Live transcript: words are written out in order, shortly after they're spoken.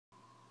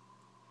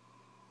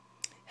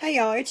Hey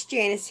y'all, it's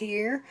Janice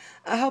here.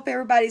 I hope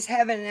everybody's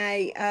having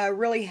a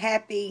really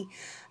happy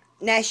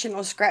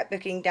National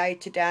Scrapbooking Day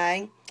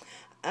today.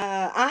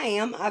 I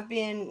am. I've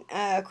been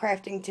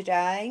crafting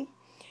today.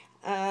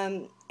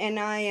 And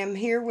I am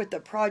here with the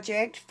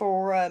project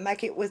for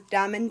Make It with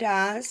Diamond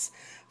Dies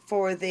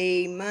for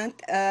the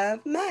month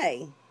of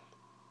May.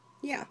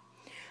 Yeah,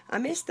 I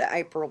missed the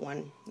April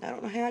one. I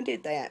don't know how I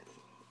did that.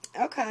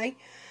 Okay.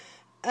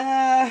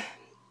 Uh,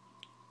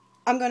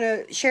 I'm going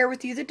to share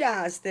with you the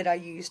dies that I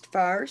used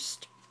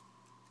first.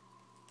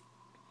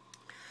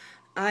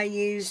 I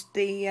used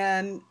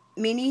the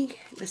mini,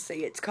 let's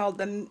see, it's called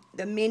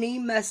the mini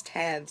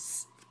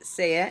must-haves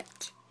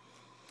set.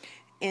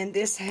 And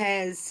this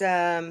has,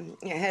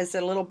 it has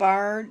a little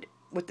bird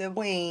with a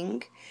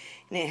wing.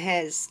 And it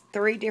has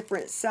 3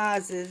 different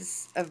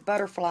sizes of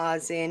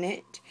butterflies in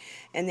it.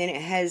 And then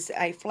it has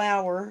a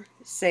flower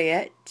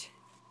set.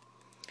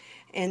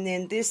 And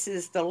then this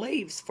is the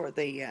leaves for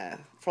the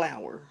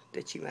flower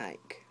that you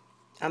make.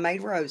 I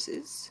made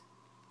roses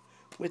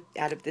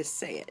out of this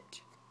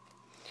set.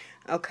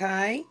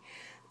 Okay,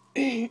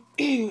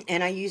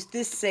 and I used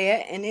this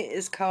set, and it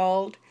is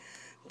called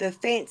the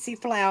Fancy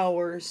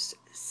Flowers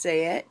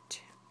set.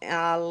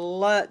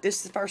 This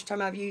is the first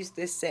time I've used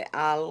this set.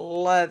 I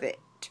love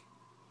it.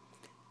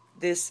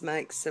 This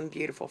makes some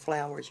beautiful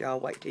flowers, y'all.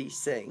 Wait till you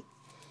see.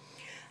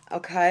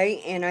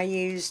 Okay, and I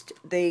used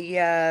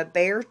the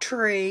Bear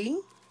Tree,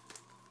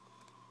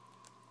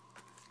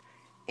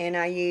 and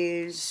I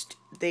used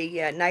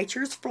the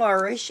Nature's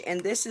Flourish,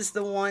 and this is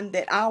the one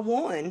that I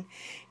won,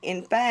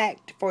 in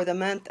fact, for the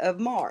month of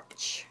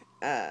March.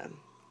 You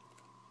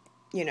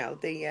know,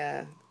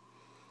 the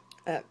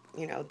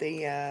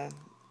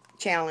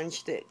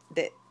challenge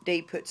that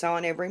Dee puts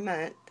on every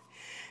month,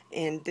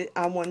 and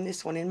I won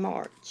this one in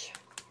March.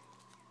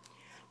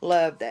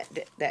 Love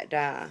that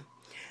die.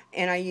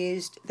 And I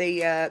used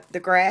the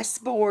grass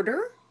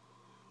border,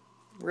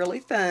 really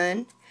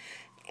fun.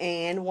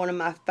 And one of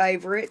my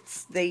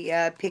favorites,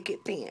 the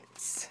picket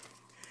fence.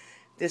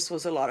 This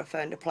was a lot of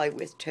fun to play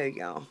with too,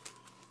 y'all.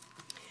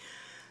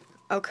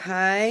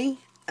 Okay,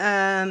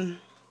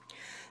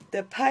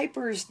 the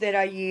papers that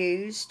I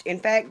used, in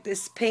fact,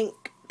 this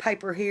pink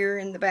paper here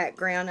in the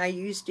background, I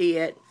used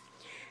it.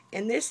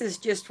 And this is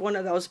just one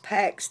of those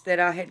packs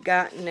that I had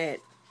gotten at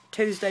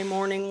Tuesday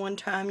morning one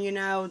time, you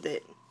know,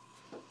 that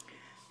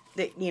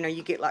you know,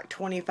 you get like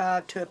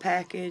 25 to a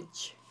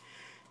package.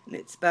 And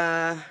it's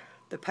by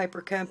the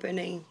paper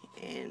company,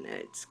 and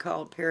it's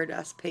called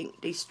Paradise Pink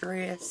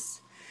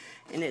Distress,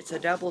 and it's a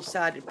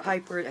double-sided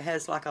paper. It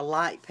has like a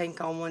light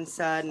pink on one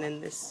side and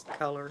then this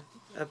color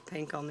of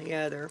pink on the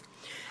other.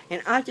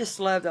 And I just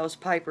love those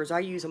papers. I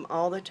use them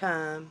all the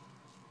time.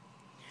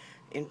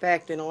 In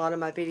fact, in a lot of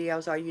my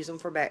videos I use them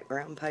for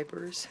background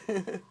papers.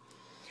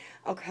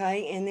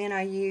 Okay, and then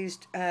I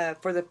used I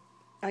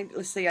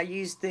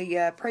used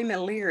the Prima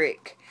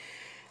Lyric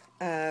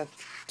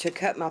to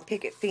cut my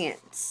picket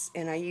fence,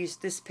 and I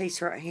used this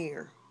piece right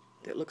here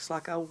that looks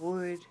like a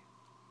wood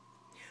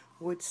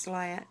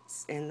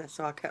slats, and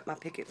so I cut my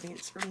picket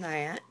fence from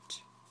that.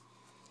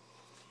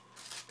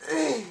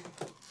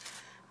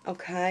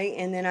 Okay,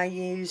 and then I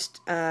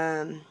used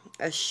a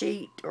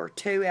sheet or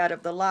 2 out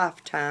of the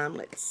Lifetime.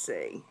 Let's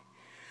see,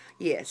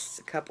 yes,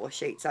 a couple of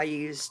sheets. I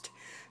used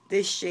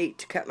this sheet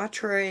to cut my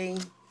tree,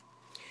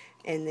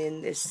 and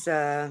then this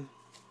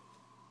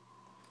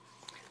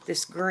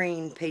this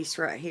green piece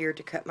right here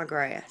to cut my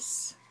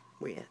grass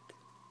with.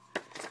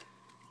 Let's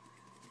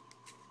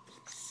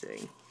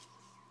see.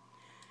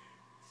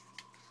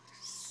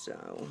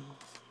 So,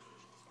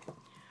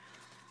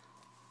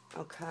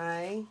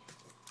 okay.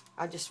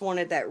 I just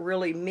wanted that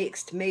really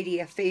mixed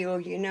media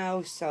feel, you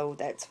know, so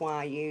that's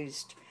why I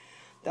used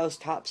those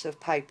types of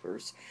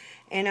papers.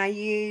 And I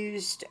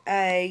used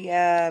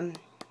a,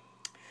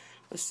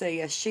 let's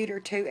see, a sheet or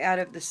 2 out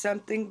of the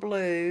Something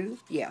Blue.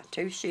 Yeah,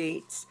 2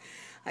 sheets.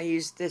 I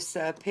used this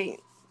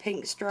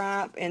pink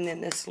stripe, and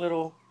then this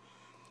little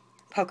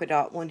polka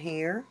dot one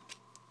here.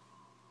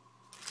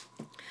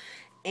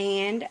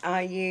 And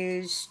I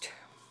used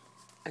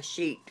a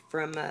sheet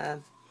from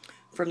the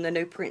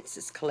New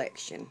Princess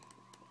collection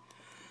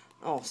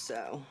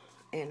also.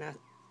 And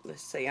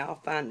let's see, I'll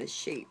find the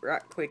sheet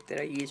right quick that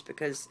I used,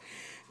 because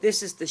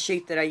this is the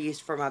sheet that I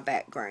used for my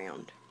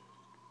background.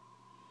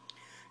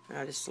 And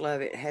I just love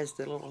it. It has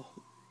the little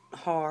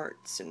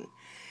hearts, and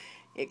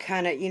it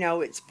kind of, you know,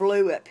 it's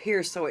blue up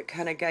here, so it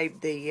kind of gave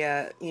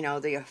the, you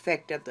know, the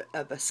effect of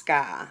a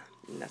sky.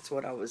 And that's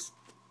what I was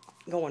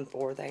going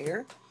for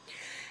there.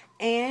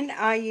 And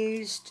I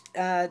used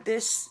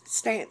this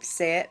stamp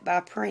set by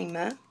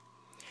Prima,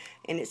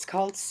 and it's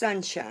called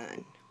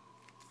Sunshine.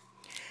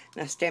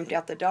 And I stamped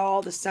out the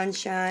doll, the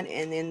sunshine,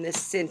 and then this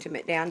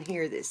sentiment down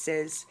here that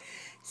says,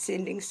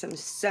 "Sending some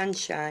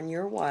sunshine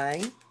your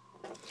way."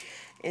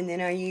 And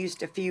then I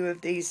used a few of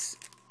these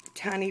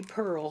tiny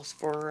pearls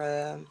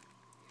for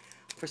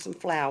some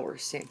flower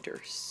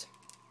centers.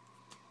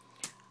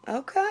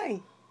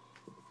 Okay.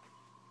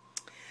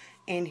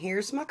 And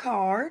here's my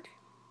card.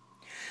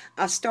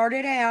 I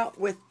started out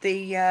with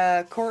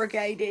the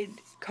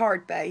corrugated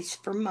card base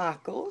from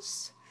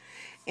Michael's.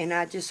 And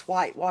I just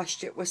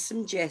whitewashed it with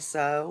some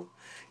gesso.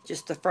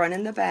 Just the front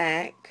and the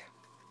back.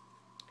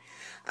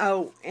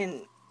 Oh,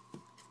 and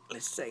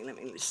let's see. Let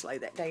me just lay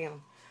that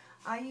down.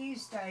 I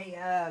used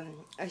a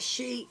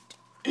sheet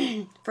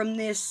from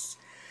this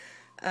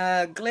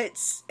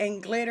Glitz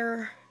and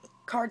Glitter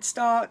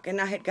cardstock, and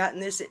I had gotten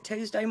this at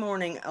Tuesday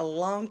Morning a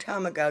long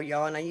time ago,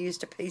 y'all, and I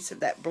used a piece of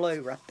that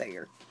blue right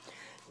there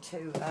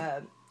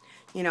to,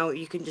 you know,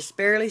 you can just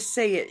barely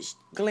see it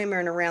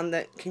glimmering around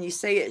the, can you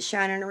see it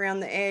shining around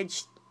the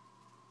edge,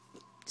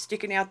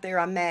 sticking out there?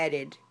 I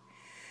matted.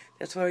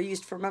 That's what I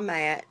used for my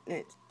mat,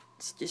 and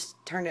it's just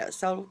turned out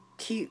so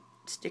cute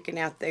sticking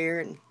out there,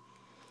 and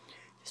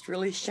just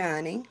really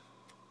shiny.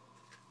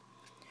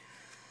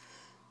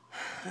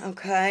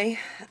 Okay,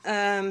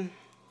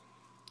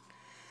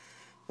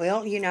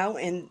 well, you know,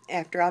 and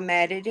after I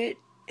matted it,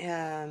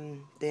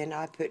 then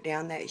I put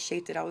down that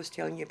sheet that I was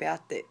telling you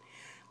about that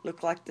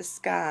looked like the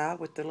sky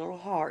with the little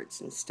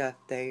hearts and stuff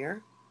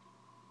there.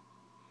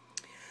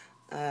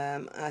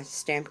 I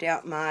stamped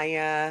out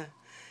my,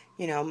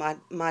 you know,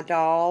 my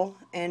doll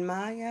and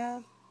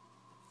my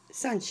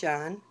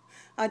sunshine.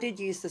 I did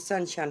use the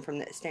sunshine from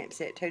that stamp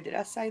set too. Did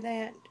I say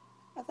that?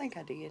 I think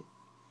I did.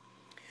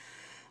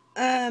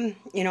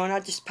 You know, and I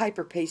just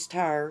paper pieced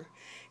her,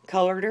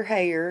 colored her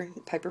hair,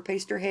 paper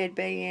pieced her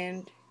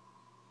headband.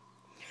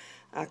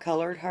 I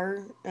colored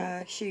her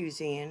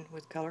shoes in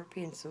with colored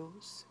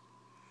pencils.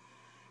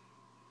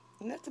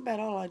 And that's about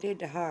all I did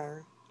to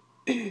her.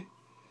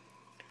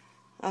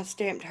 I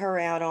stamped her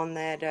out on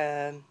that,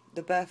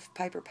 the buff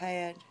paper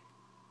pad,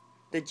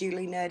 the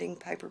Julie Nutting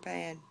paper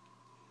pad.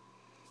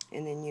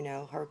 And then, you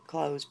know, her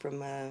clothes from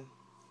the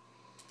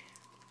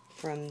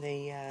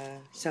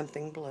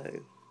something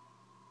blue.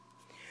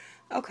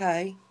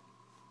 Okay.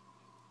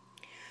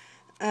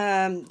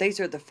 These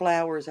are the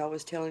flowers I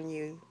was telling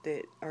you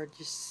that are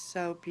just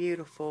so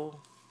beautiful.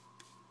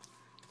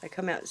 They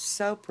come out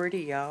so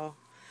pretty, y'all.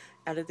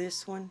 Out of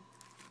this one.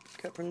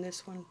 Cut from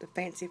this one. The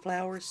Fancy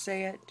Flowers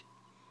set.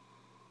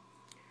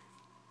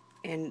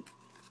 And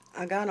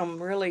I got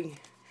them really,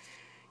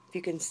 if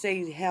you can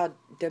see how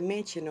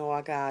dimensional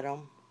I got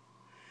them.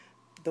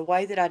 The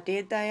way that I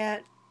did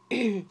that,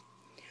 you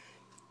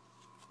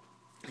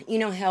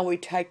know how we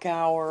take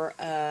our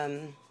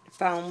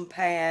foam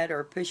pad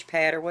or push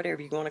pad or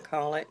whatever you want to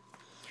call it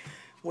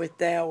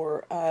with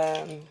our,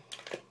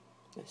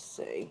 let's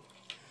see,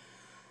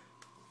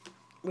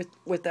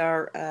 with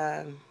our,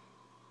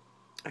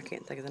 I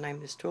can't think of the name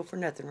of this tool for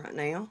nothing right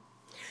now,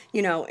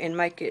 you know, and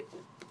make it,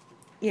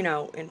 you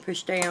know, and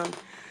push down,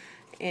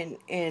 and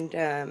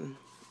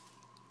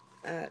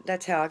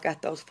that's how I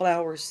got those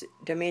flowers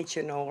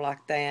dimensional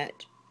like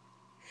that.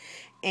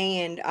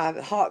 And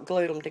I hot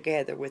glued them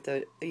together with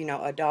a, you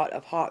know, a dot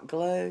of hot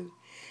glue,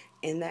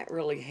 and that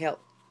really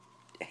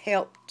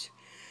helped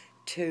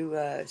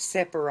to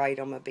separate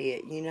them a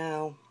bit, you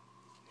know.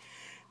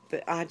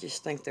 But I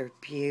just think they're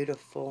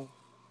beautiful.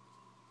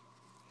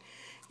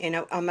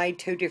 And I made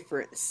two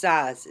different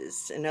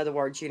sizes. In other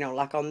words, you know,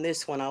 like on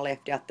this one I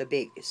left out the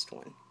biggest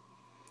one.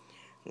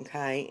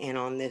 Okay, and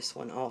on this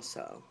one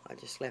also, I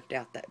just left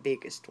out that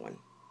biggest one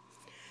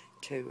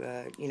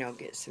to, you know,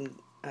 get some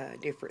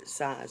different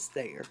size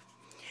there.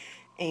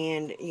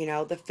 And, you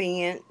know, the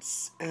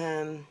fence,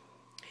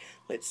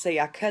 let's see,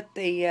 I cut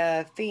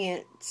the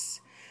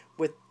fence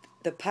with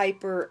the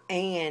paper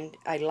and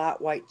a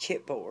lightweight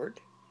chipboard.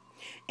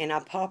 And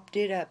I popped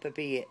it up a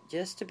bit,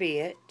 just a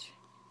bit,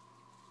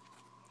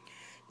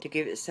 to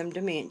give it some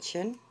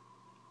dimension.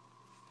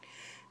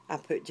 I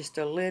put just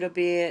a little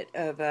bit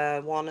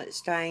of walnut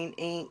stain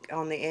ink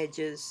on the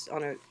edges,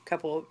 on a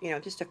couple of, you know,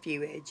 just a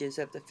few edges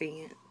of the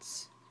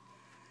fence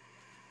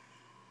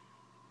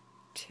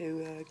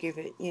to give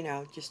it, you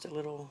know, just a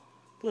little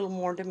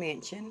more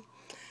dimension.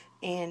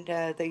 And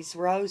these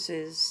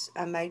roses,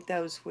 I made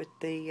those with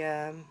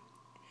the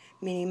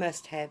mini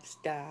must-haves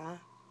die.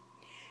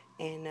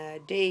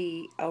 And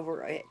Dee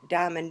over at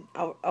Diemond,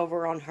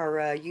 over on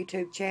her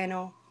YouTube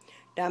channel,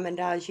 Diemond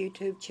Die's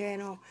YouTube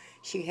channel,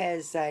 she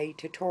has a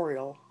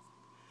tutorial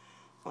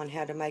on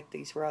how to make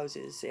these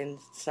roses, and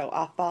so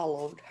I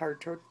followed her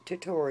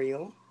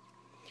tutorial,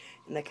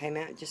 and they came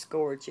out just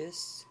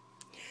gorgeous.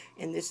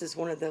 And this is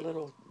one of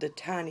the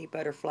tiny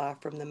butterfly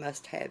from the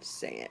must-have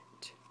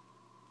set.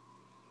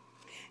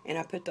 And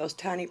I put those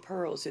tiny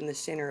pearls in the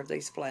center of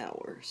these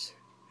flowers.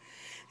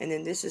 And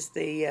then this is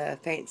the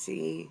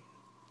Fancy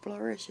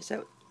Flourish, is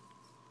that?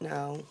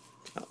 No,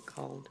 it's not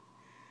called.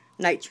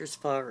 Nature's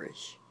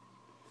Flourish.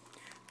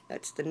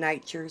 That's the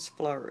Nature's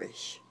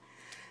Flourish.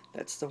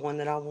 That's the one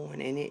that I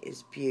want, and it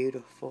is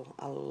beautiful.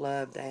 I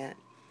love that.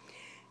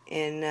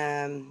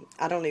 And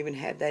I don't even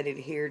have that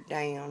adhered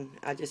down.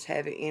 I just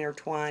have it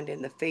intertwined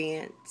in the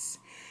fence,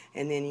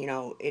 and then, you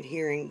know,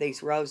 adhering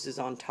these roses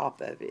on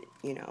top of it,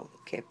 you know,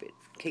 keep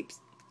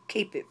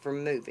it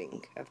from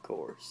moving, of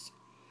course.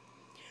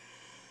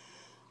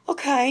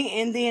 Okay,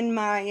 and then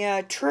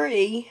my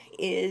tree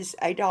is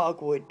a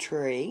dogwood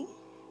tree,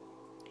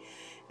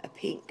 a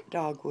pink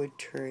dogwood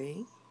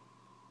tree.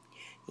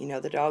 You know,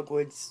 the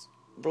dogwoods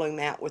bloom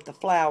out with the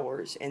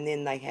flowers, and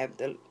then they have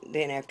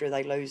then after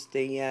they lose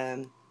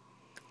the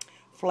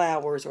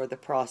flowers, or the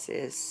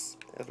process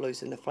of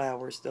losing the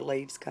flowers, the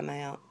leaves come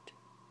out,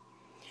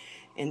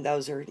 and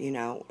those are, you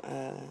know,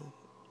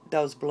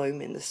 those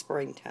bloom in the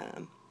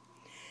springtime.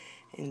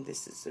 And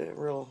this is a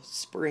real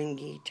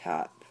springy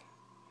type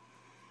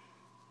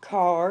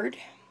card.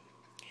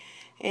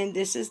 And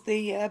this is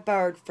the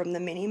bird from the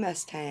mini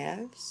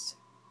must-haves.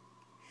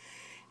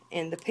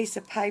 And the piece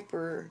of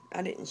paper,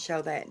 I didn't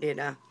show that, did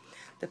I?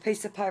 The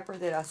piece of paper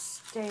that I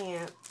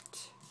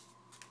stamped,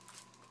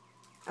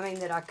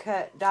 that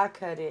I die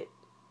cut it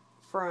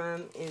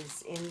from,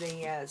 is in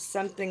the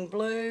something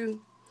blue.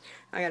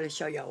 I got to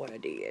show y'all what I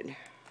did.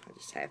 I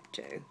just have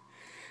to,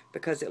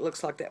 because it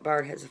looks like that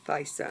bird has a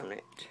face on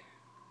it,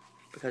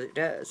 because it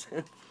does.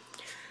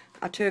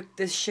 I took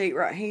this sheet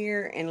right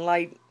here and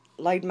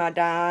laid my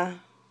die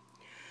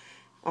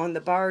on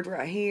the bird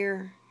right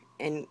here,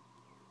 and,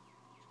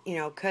 you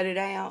know, cut it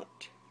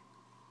out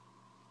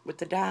with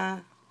the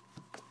die.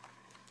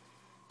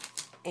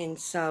 And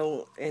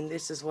so, and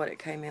this is what it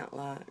came out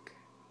like.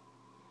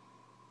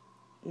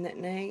 Isn't that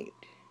neat?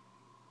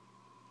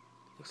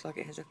 Looks like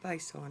it has a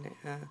face on it,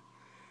 huh?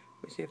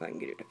 Let me see if I can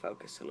get it to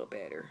focus a little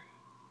better.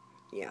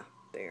 Yeah,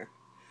 there.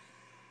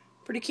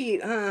 Pretty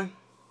cute, huh?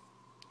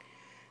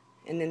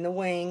 And then the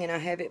wing, and I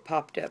have it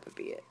popped up a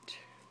bit.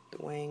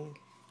 The wing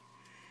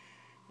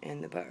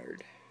and the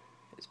bird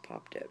is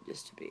popped up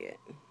just a bit.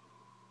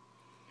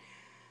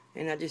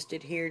 And I just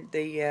did here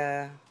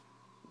the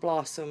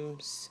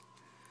blossoms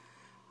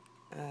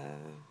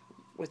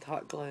with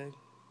hot glue.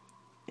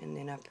 And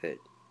then I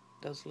put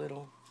those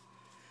little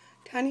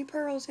tiny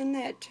pearls in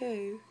that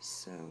too.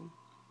 So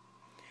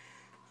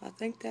I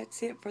think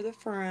that's it for the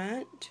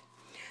front.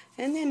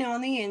 And then on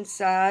the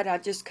inside, I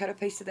just cut a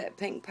piece of that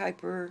pink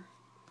paper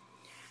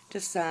to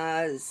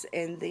size,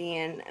 and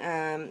then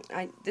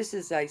this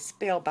is a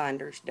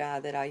Spellbinders die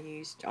that I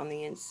used on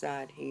the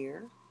inside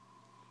here,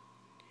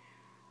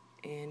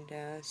 and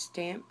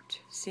stamped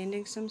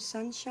 "Sending some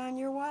sunshine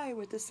your way"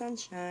 with the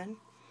sunshine.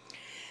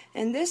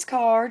 And this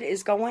card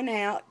is going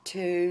out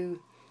to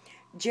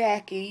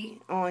Jackie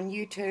on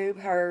YouTube.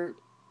 Her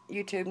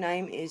YouTube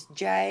name is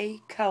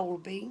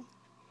JKolbe,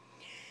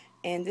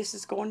 and this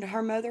is going to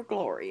her mother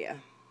Gloria.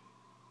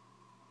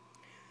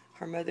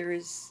 Her mother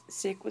is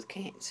sick with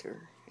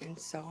cancer, and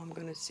so I'm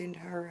going to send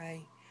her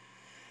a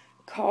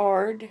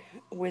card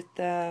with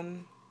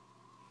some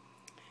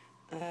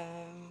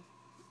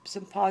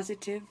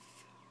positive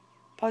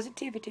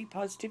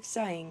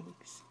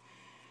sayings.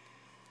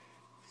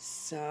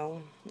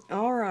 So,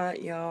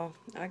 alright, y'all.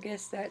 I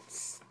guess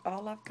that's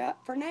all I've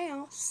got for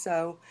now.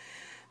 So,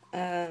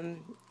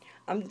 I'm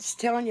just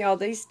telling y'all,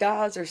 these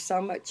dies are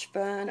so much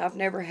fun. I've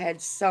never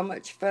had so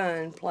much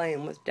fun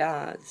playing with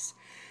dies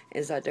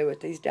as I do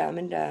with these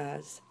diamond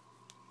dies.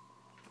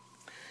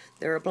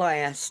 They're a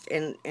blast.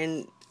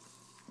 And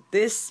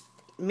this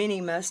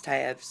mini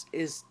must-haves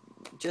is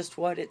just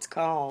what it's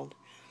called.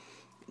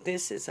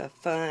 This is a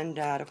fun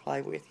die to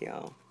play with,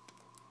 y'all.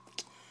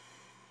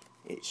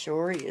 It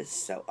sure is.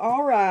 So,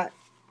 alright.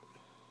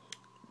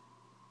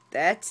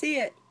 That's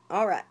it.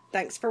 Alright.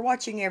 Thanks for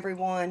watching,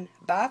 everyone.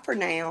 Bye for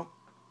now.